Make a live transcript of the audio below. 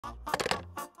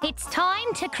It's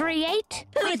time to create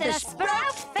with the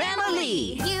Sprout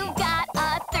family. You got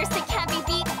a thirst that can't be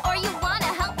beat, or you want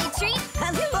a healthy treat?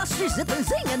 Have you lost your zip and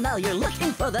zing and now you're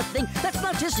looking for the thing that's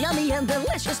not just yummy and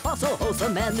delicious, also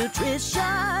wholesome and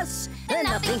nutritious? Then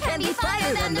nothing can be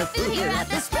finer than the food here at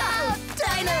the Sprout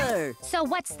Diner. So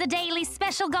what's the daily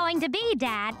special going to be,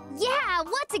 Dad? Yeah,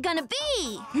 what's it gonna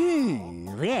be?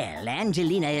 Well,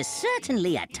 Angelina is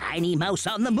certainly a tiny mouse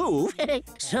on the move.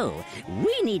 So,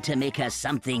 we need to make her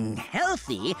something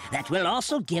healthy that will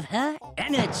also give her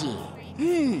energy.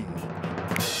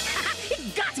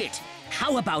 Got it!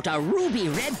 How about a ruby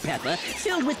red pepper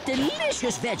filled with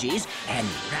delicious veggies and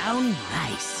brown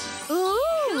rice? Ooh!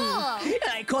 Cool.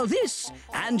 I call this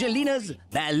Angelina's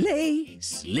ballet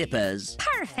slippers.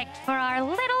 Perfect for our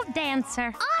little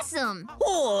dancer. Awesome!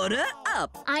 Order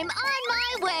up I'm on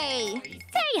my way!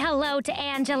 Say hello to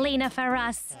Angelina for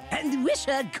us. and wish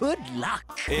her good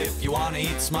luck. If you want to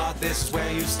eat smart, this is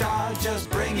where you start. Just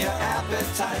bring your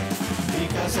appetite,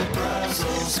 because at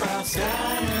Brussels Sprouts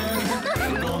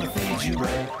Diner, we're gonna feed you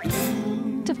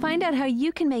right. To find out how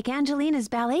you can make Angelina's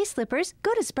ballet slippers,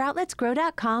 go to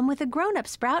SproutLet'sGrow.com with a grown-up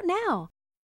Sprout now.